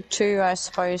food too, I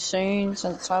suppose, soon,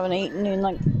 since I haven't eaten in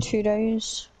like 2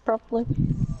 days properly.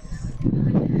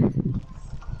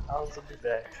 I'll be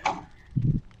back.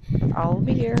 I'll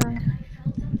be here.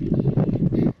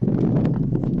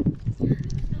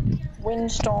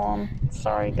 Windstorm.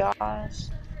 Sorry, guys.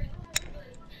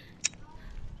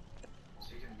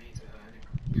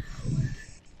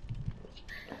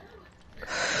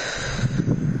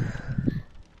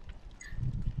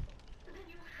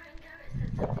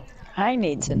 I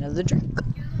need another drink.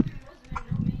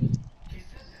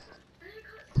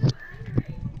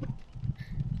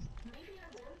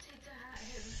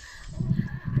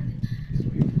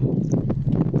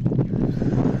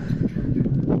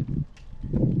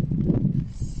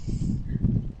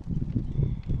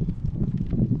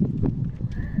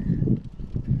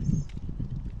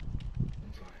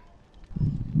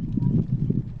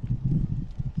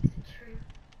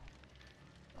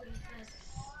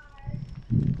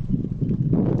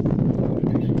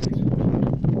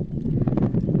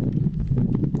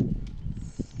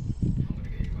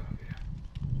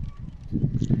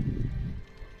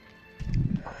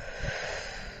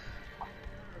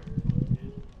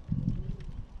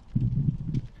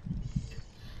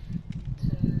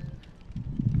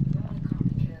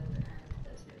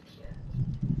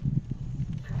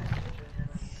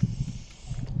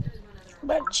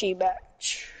 Batchy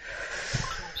batch.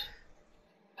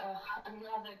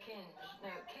 Another Kinge. No,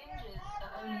 Kinges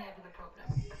are only ever the problem.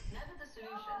 Never the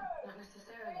solution, not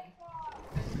necessarily.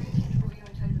 When the Green Kinge brought you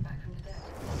and Toby back from the dead,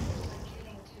 it's like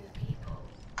killing two people.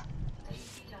 Take your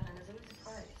feet down and there's always a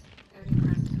price. The only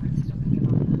price is when it's stopping your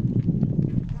partner.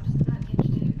 What does the Black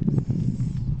Kinge do?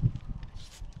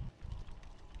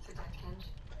 It's a dead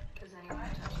Kinge. Because anyone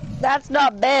who touches it, That's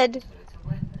not bed. so it's a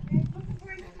weapon. Maybe the only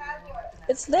weapon that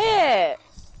It's there.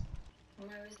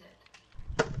 Where is it?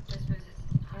 I suppose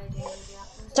it's hiding under the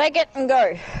atmosphere. Take it and go.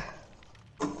 There's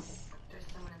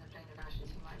someone in the plane of ashes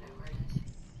who might know where it is.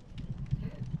 Who?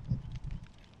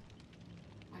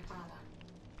 My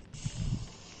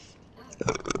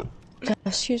father.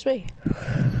 Excuse me. I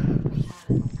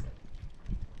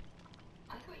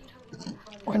thought you told me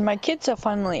that When my kids are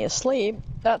finally asleep,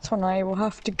 that's when I will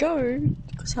have to go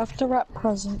because I have to wrap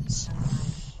presents.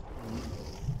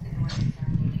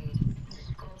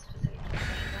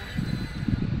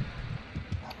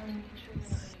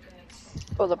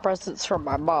 Well, the presents from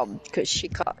my mom because she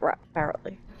can't wrap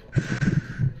apparently.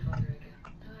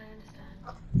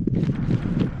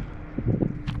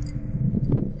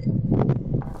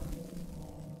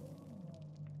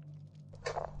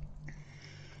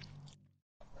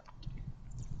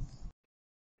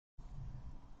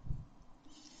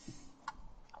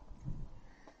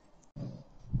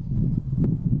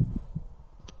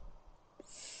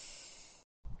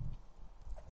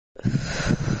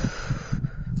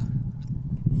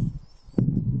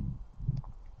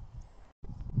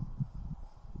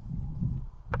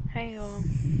 Hey y'all.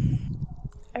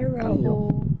 Hey,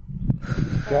 Rahul.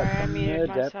 Sorry, I Congrats on muted their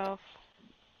depth. myself.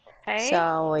 Hey?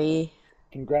 Sorry.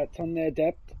 Congrats on their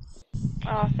depth.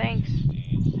 Oh, thanks.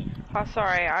 Oh,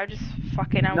 sorry, I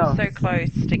No, was so close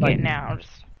to like- getting out.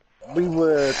 We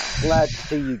were glad to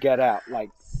see you get out. Like,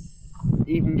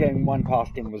 even getting one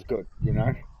past him was good, you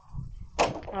know?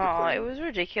 Oh, it was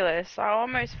ridiculous. I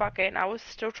was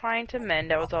still trying to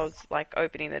mend. I was like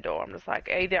opening the door. I'm just like,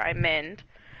 either I mend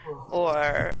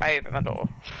or I open the door.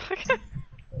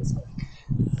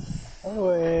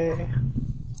 Away.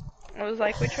 I was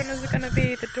like, which one is it gonna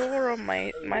be? The door or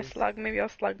my slug? Maybe I'll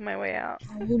slug my way out.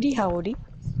 Howdy, howdy.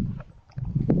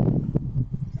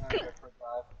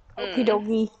 Okie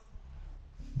dokie.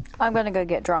 I'm gonna go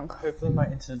get drunk. Hopefully my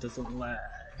internet doesn't lag.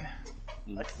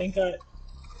 I think I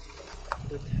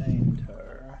retained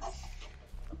her.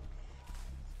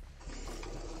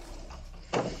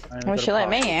 Well, she let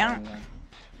me out.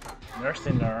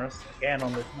 Nursing nurse, again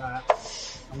on this map.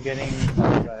 I'm getting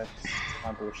flashbacks.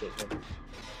 My bullshit.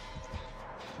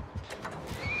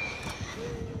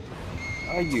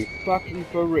 Are you fucking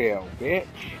for real, bitch?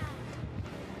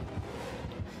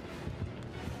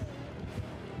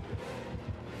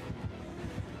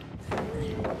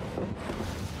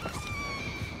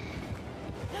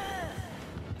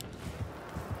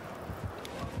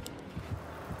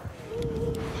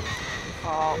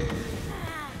 Oh,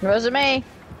 Was it me?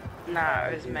 no,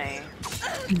 it was me.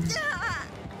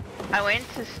 I went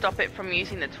to stop it from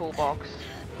using the toolbox,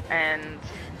 and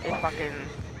it fucking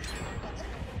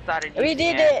started using We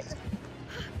did it!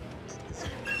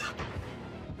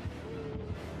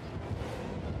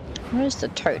 Where's the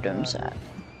totems at?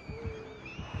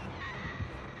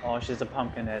 Oh, she's a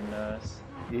pumpkinhead nurse.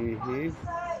 Mm-hmm.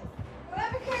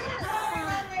 Whatever kid is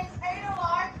around makes Ada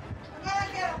alive, I'm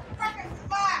gonna get a frickin'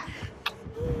 smack!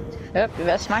 Yep, you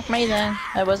better smack me then.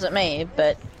 It wasn't me,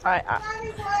 but I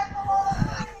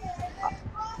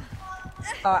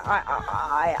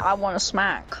want to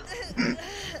smack.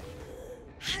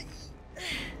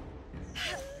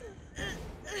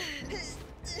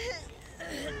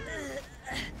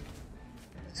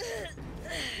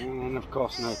 And of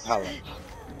course, no pallets.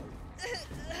 Did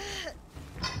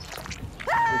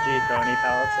you throw any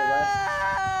pallets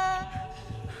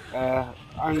away?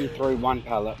 Only threw one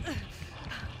pallet.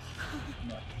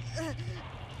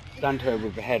 Stunned her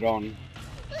with the head on.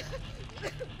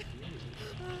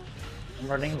 I'm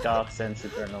running Dark Sense,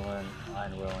 Adrenaline,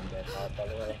 Iron Will, and Dead Heart, by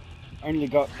the way. Only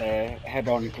got there head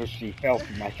on because she fell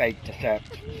for my fake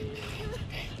decept.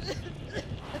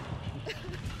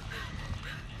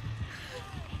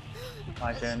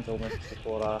 My turn's almost a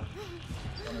quarter.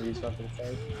 Just want to use something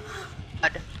safe.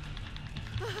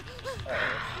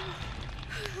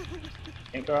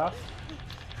 Tinker off?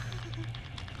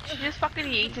 She just fucking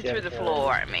yeeted through the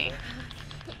floor at me.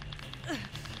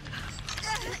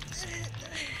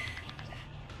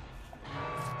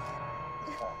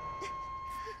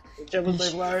 Whichever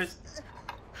they blows.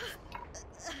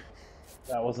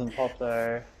 That wasn't pop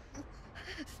though.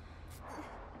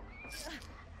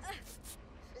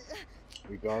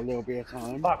 We got a little bit of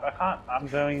time. Fuck, I can't. I'm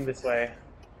going this way.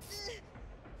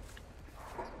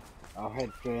 I'll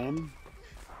head for him.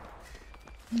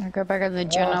 I'll go back on the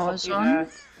gen I was fuck you, on.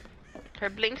 ass. Her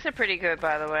blinks are pretty good,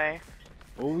 by the way.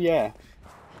 Oh yeah.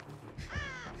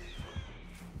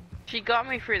 She got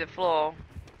me through the floor.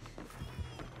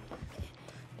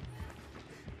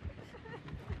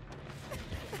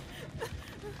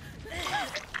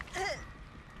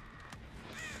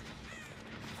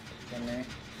 Me.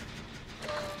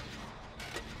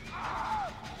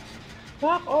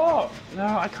 Fuck off! No,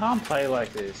 I can't play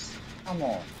like this. Come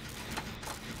on.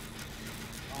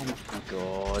 Oh my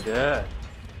god.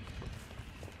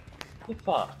 The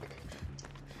fuck?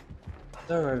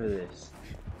 Go over this.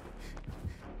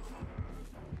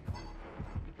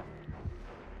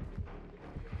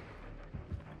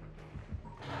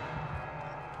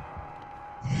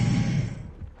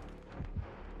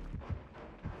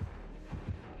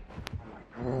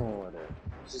 Oh,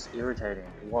 it's just irritating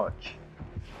to watch.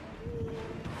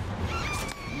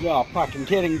 You're fucking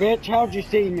kidding, bitch. How'd you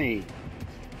see me?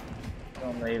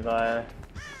 Don't Levi.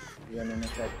 You're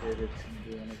unaffected. It's gonna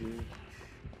be one of you.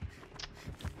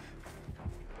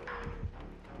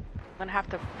 I'm gonna have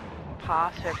to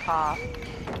pass her path.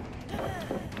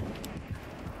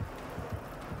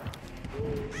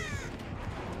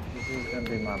 This is gonna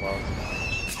be my boss.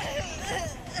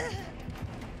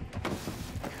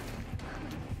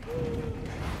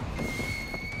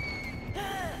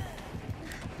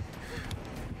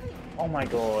 Oh my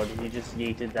god, he just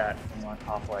yeeted that from like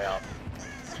halfway up.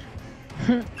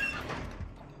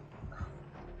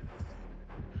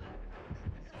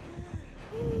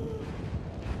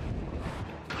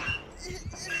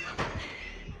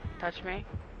 Touch me.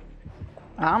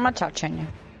 I'm a touching you.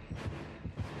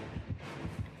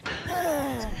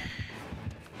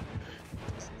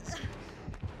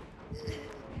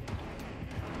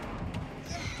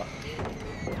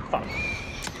 Fuck.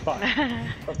 Fuck.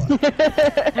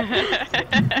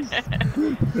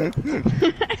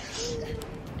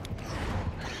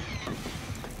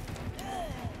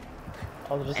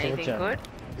 I'll just Anything good?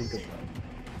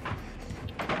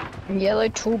 Yellow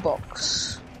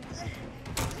toolbox.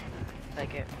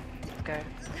 Take it. Let's go.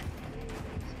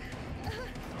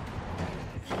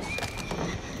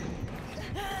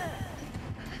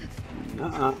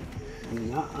 Nuh-uh.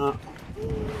 Nuh-uh.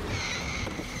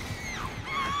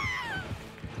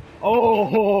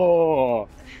 Oh!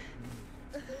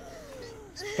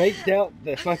 Faked out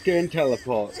the fucking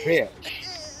teleport, bitch.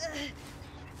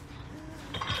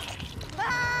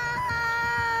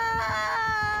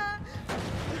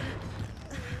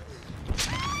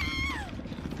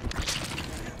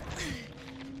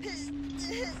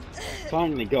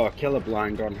 Finally got a killer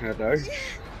blind on her though.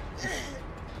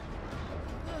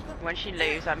 When she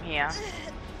leaves, I'm here.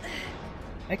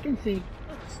 I can see.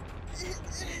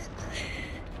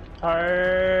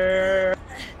 I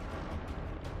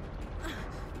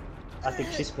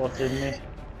think she spotted me.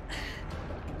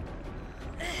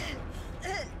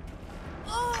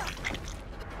 Oh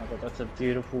god, that's a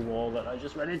beautiful wall that I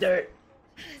just ran into.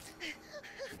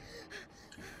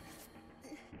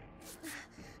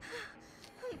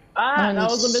 Ah, that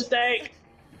was a mistake!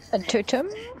 A totem?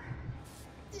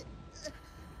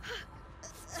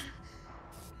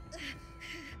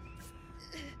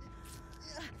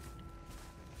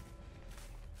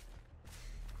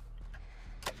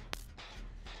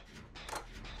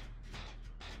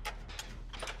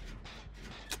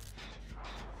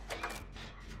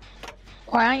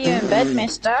 Why aren't you in bed,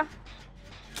 mister?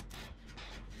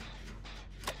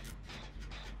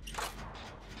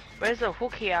 Where's the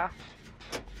hook here?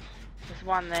 There's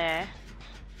one there.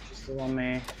 She's still on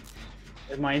me.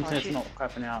 If my internet's she's- not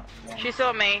crapping out. She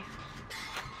saw me.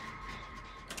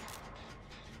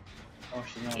 Oh,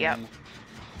 she's not Yep. on me.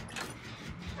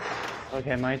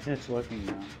 Okay, my internet's working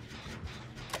now.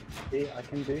 See, I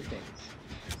can do things.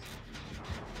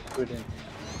 Good internet.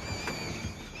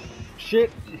 Shit.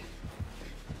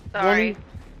 Sorry.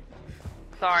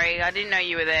 Sorry, I didn't know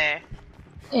you were there.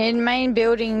 In main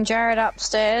building, Jared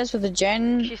upstairs with a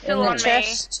gen She's still in the on me.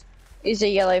 chest is a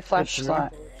yellow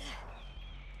flashlight.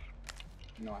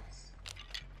 Nice.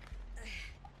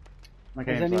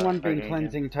 Has anyone been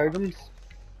cleansing totems?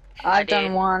 I've did.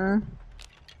 done one.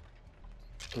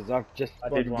 Because I've just I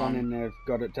spotted did one one. and they've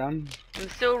got it done. I'm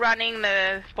still running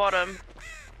the bottom.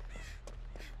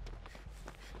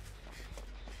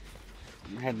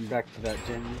 I'm heading back to that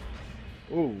gen.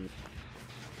 Ooh.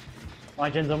 My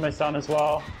gen's almost done as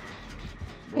well.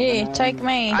 Here, take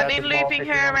me. I've That's been a ball, looping if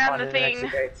you her wanna around find the it, thing.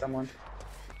 execute someone.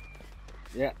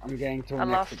 Yeah, I'm going to I an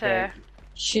lost exit her. gate.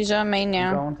 She's on me I'm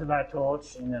now. going to that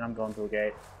torch and then I'm going to a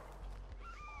gate.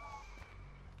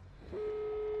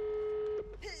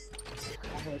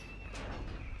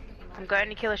 I'm going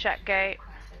to Killer Shack Gate.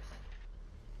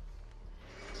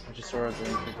 I just saw a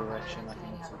green direction. I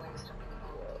think it's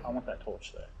I want that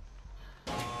torch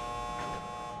there.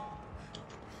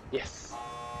 Yes.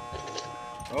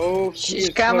 Oh, She's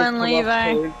coming,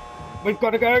 Levi. We've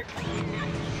got to go.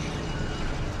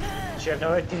 Does she have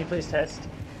no? Can you please test?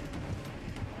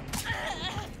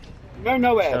 No,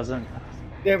 nowhere. Doesn't.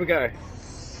 There we go.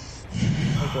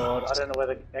 Oh god, I don't know where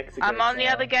the exit I'm on the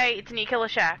are. other gate. It's near Killer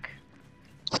Shack.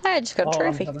 I just got a I'm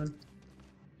trophy. coming.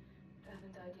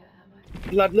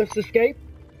 Bloodless escape.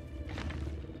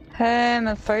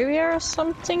 Homophobia or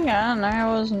something? I don't know, I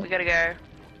wasn't. We gotta go.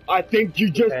 I think you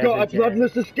just There got a we go.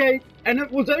 bloodless escape, and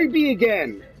it was Obi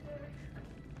again.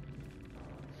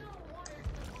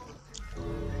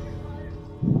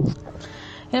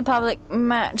 In a public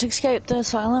match, escape the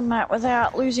silent mat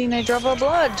without losing a drop of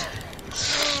blood.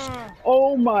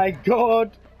 Oh my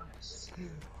god.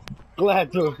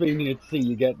 Glad to have been here to see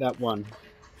you get that one.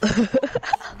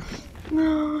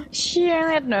 She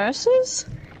only had nurses?